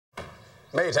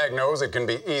Maytag knows it can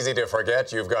be easy to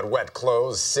forget you've got wet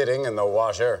clothes sitting in the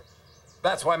washer.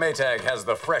 That's why Maytag has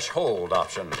the fresh hold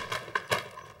option.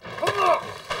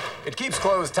 It keeps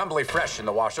clothes tumbly fresh in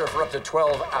the washer for up to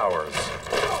 12 hours.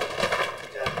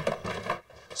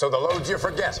 So the loads you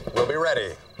forget will be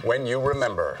ready when you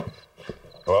remember.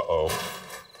 Uh-oh.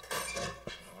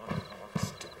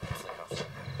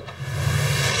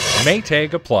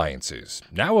 Maytag appliances,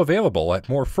 now available at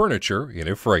more furniture in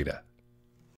Ephrata.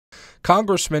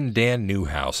 Congressman Dan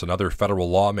Newhouse and other federal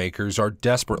lawmakers are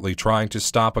desperately trying to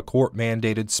stop a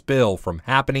court-mandated spill from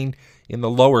happening in the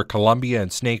lower Columbia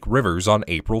and Snake Rivers on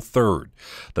April 3rd.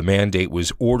 The mandate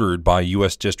was ordered by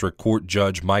U.S. District Court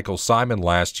Judge Michael Simon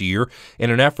last year in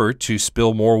an effort to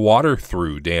spill more water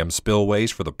through dam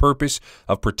spillways for the purpose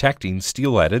of protecting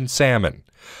steelhead and salmon.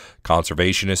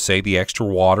 Conservationists say the extra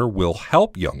water will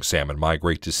help young salmon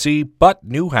migrate to sea, but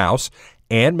Newhouse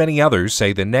and many others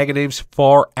say the negatives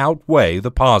far outweigh the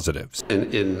positives.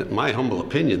 In my humble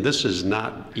opinion, this is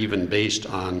not even based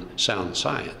on sound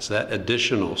science. That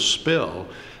additional spill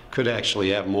could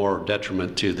actually have more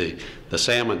detriment to the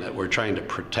salmon that we're trying to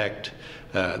protect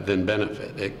than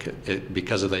benefit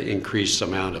because of the increased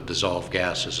amount of dissolved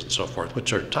gases and so forth,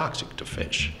 which are toxic to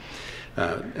fish.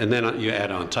 And then you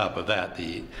add on top of that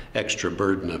the extra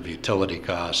burden of utility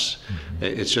costs.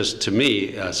 It's just, to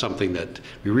me, something that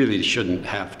we really shouldn't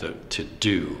have to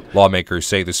do. Lawmakers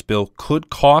say the spill could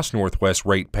cost Northwest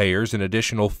ratepayers an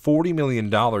additional $40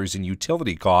 million in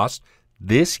utility costs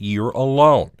this year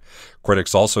alone.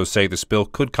 Critics also say the spill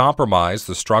could compromise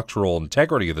the structural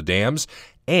integrity of the dams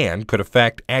and could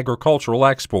affect agricultural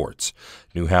exports.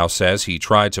 Newhouse says he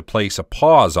tried to place a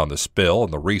pause on the spill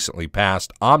in the recently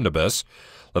passed omnibus.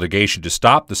 Litigation to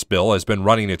stop the spill has been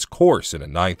running its course in a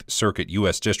Ninth Circuit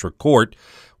U.S. District Court.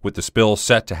 With the spill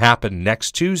set to happen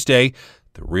next Tuesday,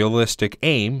 the realistic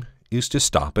aim is to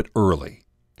stop it early.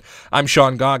 I'm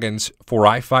Sean Goggins for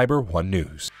iFiber One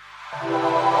News.